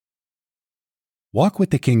Walk with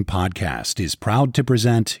the King podcast is proud to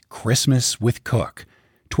present Christmas with Cook,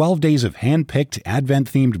 12 days of hand-picked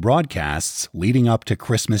Advent-themed broadcasts leading up to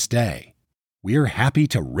Christmas Day. We're happy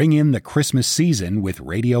to ring in the Christmas season with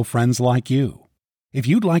radio friends like you. If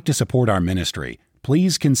you'd like to support our ministry,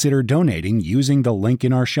 please consider donating using the link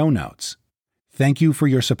in our show notes. Thank you for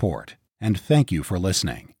your support, and thank you for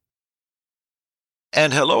listening.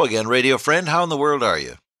 And hello again, radio friend. How in the world are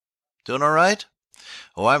you? Doing all right?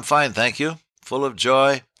 Oh, I'm fine, thank you. Full of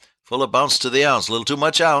joy, full of bounce to the ounce. A little too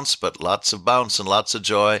much ounce, but lots of bounce and lots of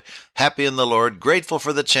joy. Happy in the Lord. Grateful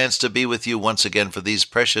for the chance to be with you once again for these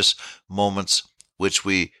precious moments which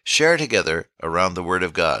we share together around the Word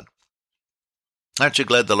of God. Aren't you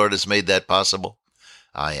glad the Lord has made that possible?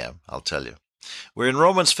 I am, I'll tell you. We're in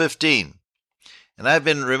Romans 15. And I've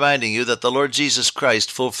been reminding you that the Lord Jesus Christ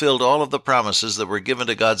fulfilled all of the promises that were given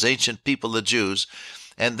to God's ancient people, the Jews,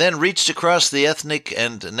 and then reached across the ethnic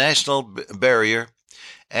and national barrier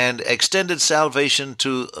and extended salvation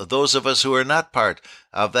to those of us who are not part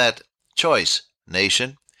of that choice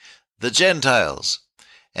nation, the Gentiles.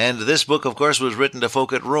 And this book, of course, was written to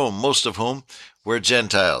folk at Rome, most of whom were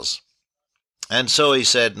Gentiles. And so he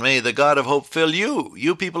said, "May the God of hope fill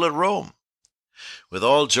you people at Rome, with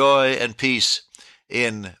all joy and peace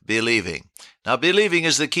in believing." Now, believing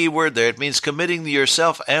is the key word there. It means committing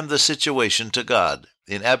yourself and the situation to God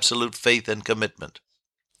in absolute faith and commitment.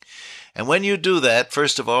 And when you do that,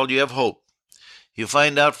 first of all, you have hope. You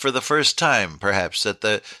find out for the first time, perhaps,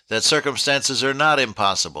 that circumstances are not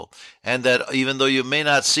impossible, and that even though you may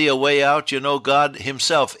not see a way out, you know God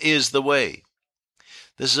Himself is the way.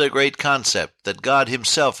 This is a great concept, that God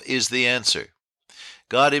Himself is the answer.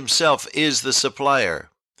 God Himself is the supplier.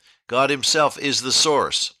 God Himself is the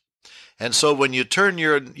source. And so when you turn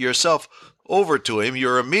yourself over to Him,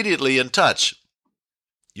 you're immediately in touch.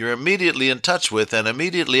 You're immediately in touch with and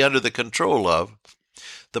immediately under the control of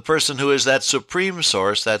the person who is that supreme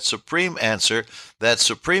source, that supreme answer, that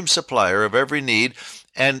supreme supplier of every need,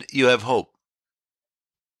 and you have hope.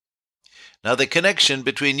 Now, the connection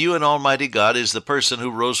between you and Almighty God is the person who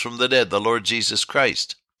rose from the dead, the Lord Jesus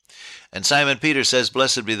Christ. And Simon Peter says,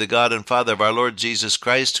 "Blessed be the God and Father of our Lord Jesus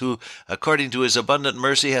Christ, who, according to His abundant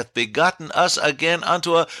mercy, hath begotten us again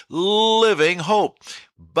unto a living hope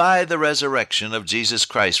by the resurrection of Jesus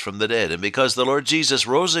Christ from the dead." And because the Lord Jesus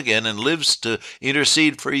rose again and lives to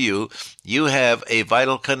intercede for you, you have a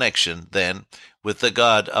vital connection then with the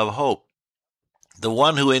God of hope, the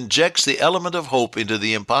one who injects the element of hope into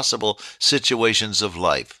the impossible situations of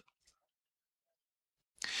life.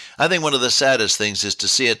 I think one of the saddest things is to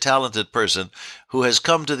see a talented person who has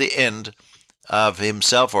come to the end of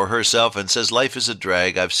himself or herself and says, "Life is a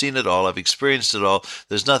drag. I've seen it all. I've experienced it all.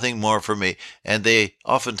 There's nothing more for me." And they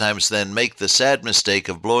oftentimes then make the sad mistake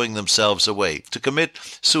of blowing themselves away. To commit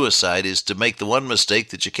suicide is to make the one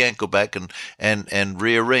mistake that you can't go back and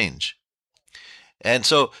rearrange. And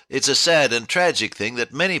so it's a sad and tragic thing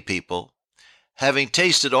that many people, having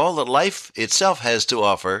tasted all that life itself has to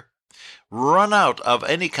offer, run out of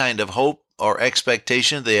any kind of hope or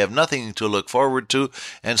expectation. They have nothing to look forward to,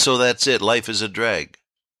 and so that's it. Life is a drag.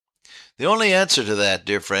 The only answer to that,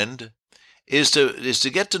 dear friend, is to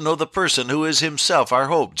get to know the person who is Himself our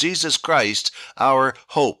hope, Jesus Christ, our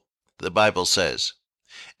hope, the Bible says.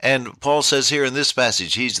 And Paul says here in this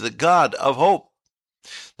passage, He's the God of hope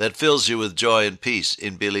that fills you with joy and peace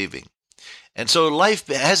in believing. And so life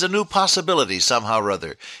has a new possibility somehow or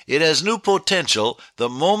other. It has new potential the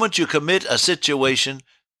moment you commit a situation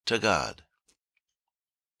to God.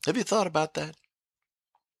 Have you thought about that?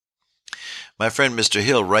 My friend Mr.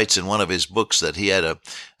 Hill writes in one of his books that he had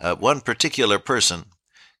one particular person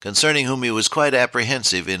concerning whom he was quite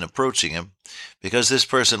apprehensive in approaching him because this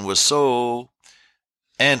person was so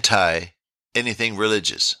anti anything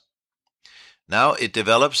religious. Now it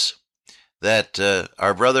develops that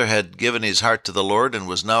our brother had given his heart to the Lord and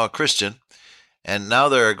was now a Christian, and now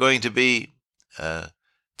there are going to be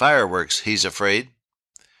fireworks, he's afraid,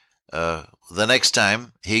 the next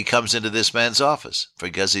time he comes into this man's office,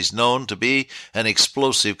 because he's known to be an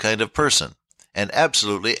explosive kind of person and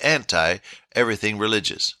absolutely anti-everything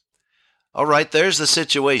religious. All right, there's the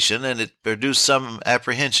situation, and it produced some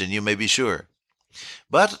apprehension, you may be sure.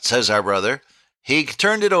 But, says our brother, he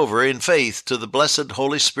turned it over in faith to the blessed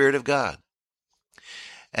Holy Spirit of God.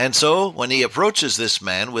 And so, when he approaches this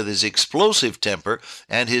man with his explosive temper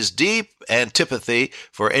and his deep antipathy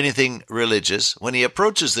for anything religious, when he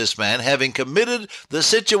approaches this man, having committed the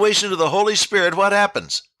situation to the Holy Spirit, what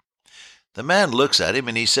happens? The man looks at him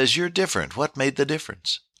and he says, "You're different. What made the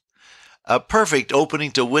difference?" A perfect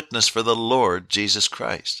opening to witness for the Lord Jesus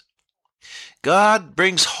Christ. God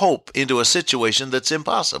brings hope into a situation that's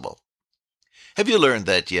impossible. Have you learned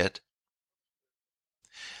that yet?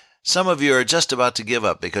 Some of you are just about to give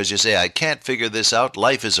up because you say, I can't figure this out.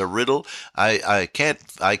 Life is a riddle. I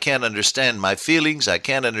can't understand my feelings. I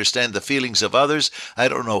can't understand the feelings of others. I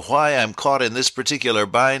don't know why I'm caught in this particular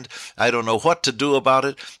bind. I don't know what to do about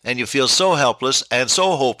it. And you feel so helpless and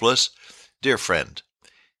so hopeless. Dear friend,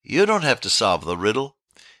 you don't have to solve the riddle,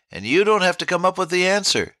 and you don't have to come up with the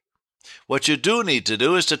answer. What you do need to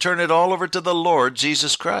do is to turn it all over to the Lord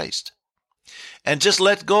Jesus Christ. And just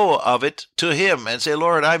let go of it to Him and say,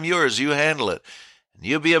 Lord, I'm yours, you handle it. And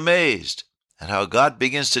you'll be amazed at how God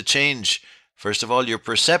begins to change, first of all, your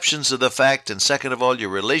perceptions of the fact, and second of all, your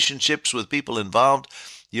relationships with people involved.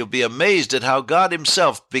 You'll be amazed at how God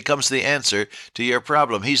Himself becomes the answer to your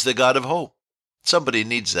problem. He's the God of hope. Somebody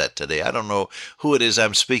needs that today. I don't know who it is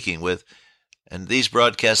I'm speaking with, and these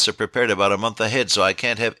broadcasts are prepared about a month ahead, so I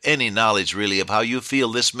can't have any knowledge really of how you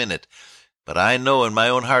feel this minute. But I know in my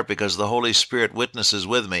own heart, because the Holy Spirit witnesses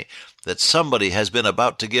with me, that somebody has been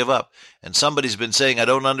about to give up. And somebody's been saying, I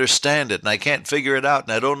don't understand it, and I can't figure it out,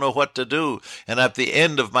 and I don't know what to do. And at the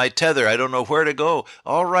end of my tether, I don't know where to go.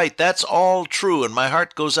 All right, that's all true, and my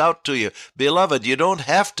heart goes out to you. Beloved, you don't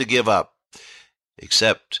have to give up,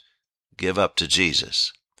 except give up to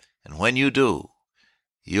Jesus. And when you do,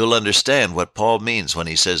 you'll understand what Paul means when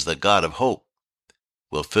he says the God of hope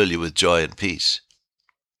will fill you with joy and peace.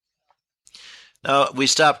 Now, we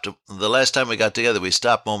stopped, the last time we got together, we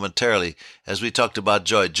stopped momentarily as we talked about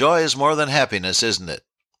joy. Joy is more than happiness, isn't it?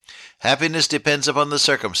 Happiness depends upon the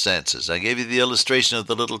circumstances. I gave you the illustration of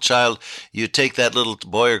the little child. You take that little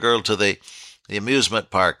boy or girl to the amusement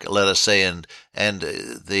park, let us say, and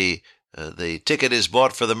the ticket is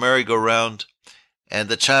bought for the merry-go-round, and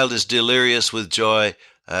the child is delirious with joy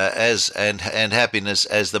and happiness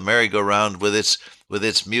as the merry-go-round with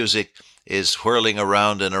its music is whirling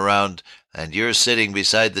around and around, and you're sitting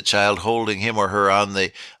beside the child holding him or her on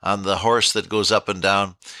the horse that goes up and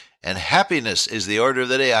down. And happiness is the order of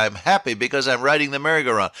the day. I'm happy because I'm riding the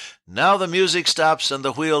merry-go-round. Now the music stops and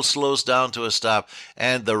the wheel slows down to a stop,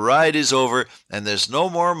 and the ride is over, and there's no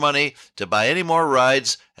more money to buy any more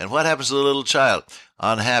rides. And what happens to the little child?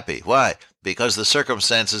 Unhappy. Why? Because the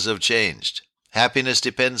circumstances have changed. Happiness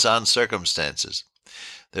depends on circumstances.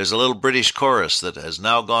 There's a little British chorus that has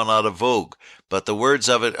now gone out of vogue, but the words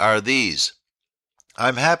of it are these: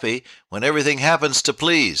 I'm happy when everything happens to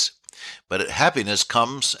please, but happiness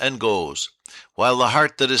comes and goes, while the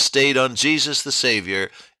heart that is stayed on Jesus the Savior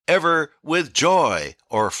ever with joy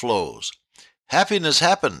o'erflows. Happiness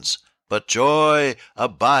happens, but joy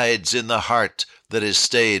abides in the heart that is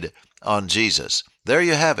stayed on Jesus. There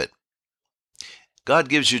you have it. God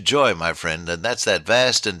gives you joy, my friend, and that's that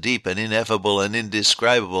vast and deep and ineffable and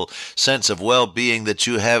indescribable sense of well-being that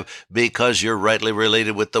you have because you're rightly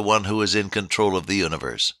related with the one who is in control of the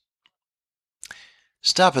universe.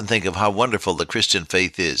 Stop and think of how wonderful the Christian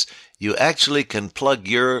faith is. You actually can plug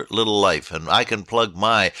your little life, and I can plug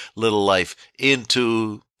my little life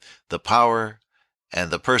into the power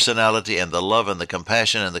and the personality and the love and the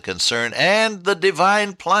compassion and the concern and the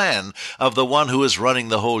divine plan of the one who is running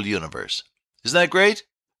the whole universe. Isn't that great?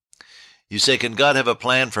 You say, can God have a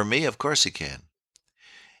plan for me? Of course He can.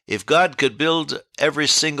 If God could build every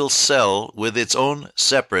single cell with its own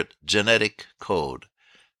separate genetic code,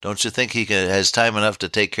 don't you think He has time enough to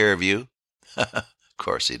take care of you? Of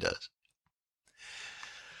course He does.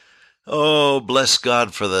 Oh, bless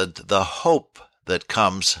God for the hope that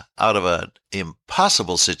comes out of an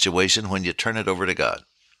impossible situation when you turn it over to God.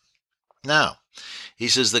 Now, He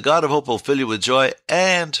says, the God of hope will fill you with joy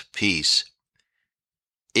and peace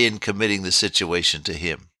in committing the situation to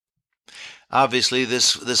Him. Obviously,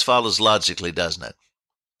 this follows logically, doesn't it?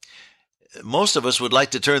 Most of us would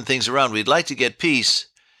like to turn things around. We'd like to get peace,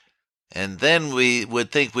 and then we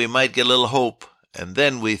would think we might get a little hope, and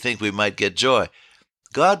then we think we might get joy.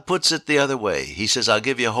 God puts it the other way. He says, I'll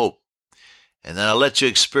give you hope, and then I'll let you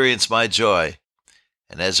experience my joy.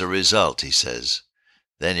 And as a result, He says,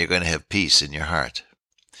 then you're going to have peace in your heart.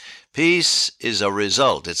 Peace is a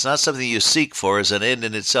result. It's not something you seek for as an end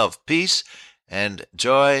in itself. Peace and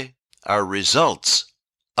joy are results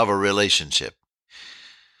of a relationship.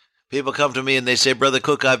 People come to me and they say, Brother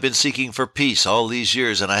Cook, I've been seeking for peace all these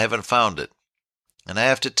years and I haven't found it. And I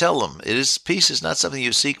have to tell them, peace is not something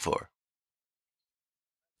you seek for.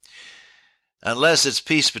 Unless it's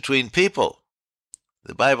peace between people.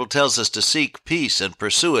 The Bible tells us to seek peace and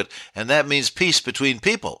pursue it, and that means peace between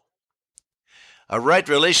people. A right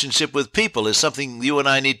relationship with people is something you and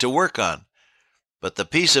I need to work on. But the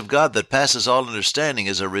peace of God that passes all understanding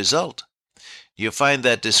is a result. You find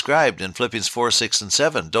that described in Philippians 4, 6, and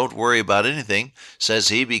 7. Don't worry about anything, says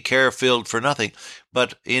He, be care-filled for nothing,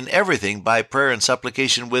 But in everything, by prayer and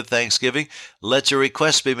supplication with thanksgiving, let your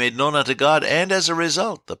requests be made known unto God, and as a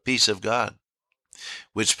result, the peace of God,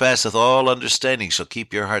 which passeth all understanding, shall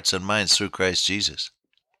keep your hearts and minds through Christ Jesus.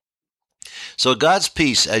 So God's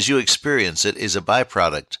peace, as you experience it, is a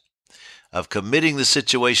byproduct of committing the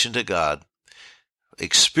situation to God,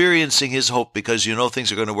 experiencing His hope because you know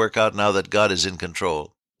things are going to work out now that God is in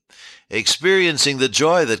control, experiencing the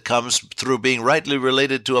joy that comes through being rightly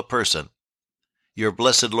related to a person, your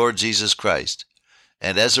blessed Lord Jesus Christ,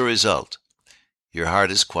 and as a result, your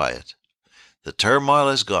heart is quiet. The turmoil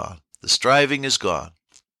is gone. The striving is gone.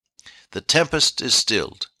 The tempest is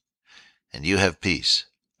stilled, and you have peace.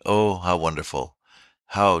 Oh, how wonderful,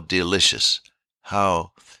 how delicious,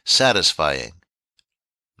 how satisfying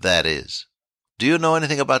that is. Do you know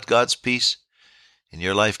anything about God's peace in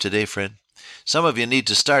your life today, friend? Some of you need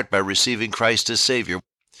to start by receiving Christ as Savior.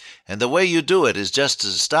 And the way you do it is just to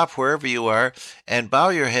stop wherever you are and bow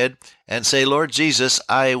your head and say, Lord Jesus,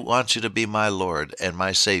 I want you to be my Lord and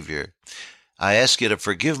my Savior. I ask you to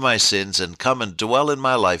forgive my sins and come and dwell in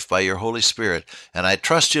my life by your Holy Spirit, and I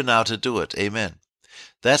trust you now to do it. Amen.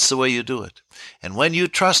 That's the way you do it. And when you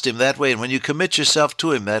trust Him that way, and when you commit yourself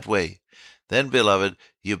to Him that way, then, beloved,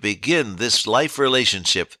 you begin this life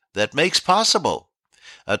relationship that makes possible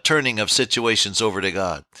a turning of situations over to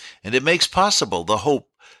God. And it makes possible the hope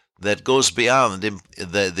that goes beyond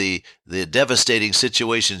the devastating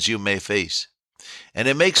situations you may face. And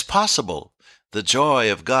it makes possible the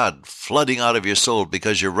joy of God flooding out of your soul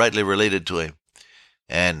because you're rightly related to Him.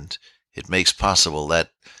 And it makes possible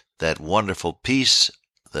that wonderful peace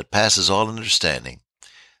that passes all understanding,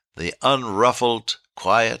 the unruffled,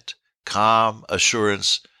 quiet, calm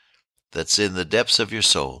assurance that's in the depths of your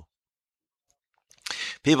soul.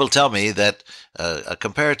 People tell me that a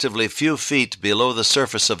comparatively few feet below the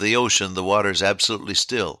surface of the ocean, the water is absolutely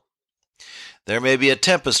still. There may be a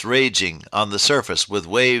tempest raging on the surface with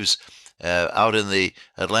waves out in the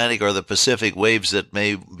Atlantic or the Pacific, waves that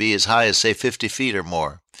may be as high as, say, 50 feet or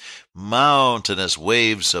more. Mountainous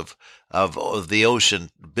waves of the ocean,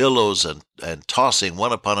 billows and tossing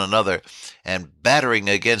one upon another and battering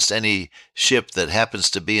against any ship that happens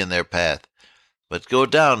to be in their path. But go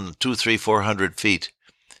down 200, 300, 400 feet,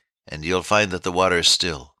 and you'll find that the water is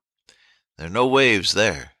still. There are no waves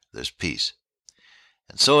there. There's peace.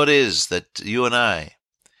 And so it is that you and I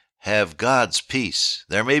have God's peace.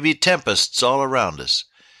 There may be tempests all around us,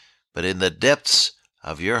 but in the depths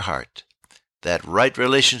of your heart, that right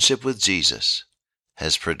relationship with Jesus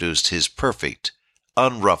has produced His perfect,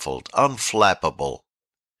 unruffled, unflappable,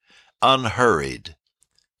 unhurried,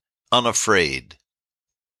 unafraid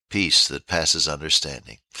peace that passes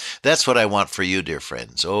understanding. That's what I want for you, dear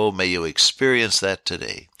friends. Oh, may you experience that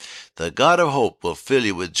today. The God of hope will fill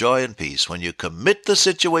you with joy and peace when you commit the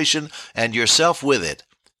situation and yourself with it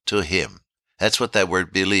to Him. That's what that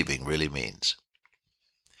word believing really means.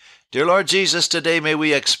 Dear Lord Jesus, today may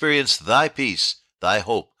we experience Thy peace, Thy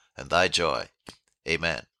hope, and Thy joy.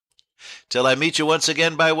 Amen. Till I meet you once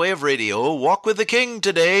again by way of radio, walk with the King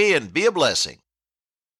today and be a blessing.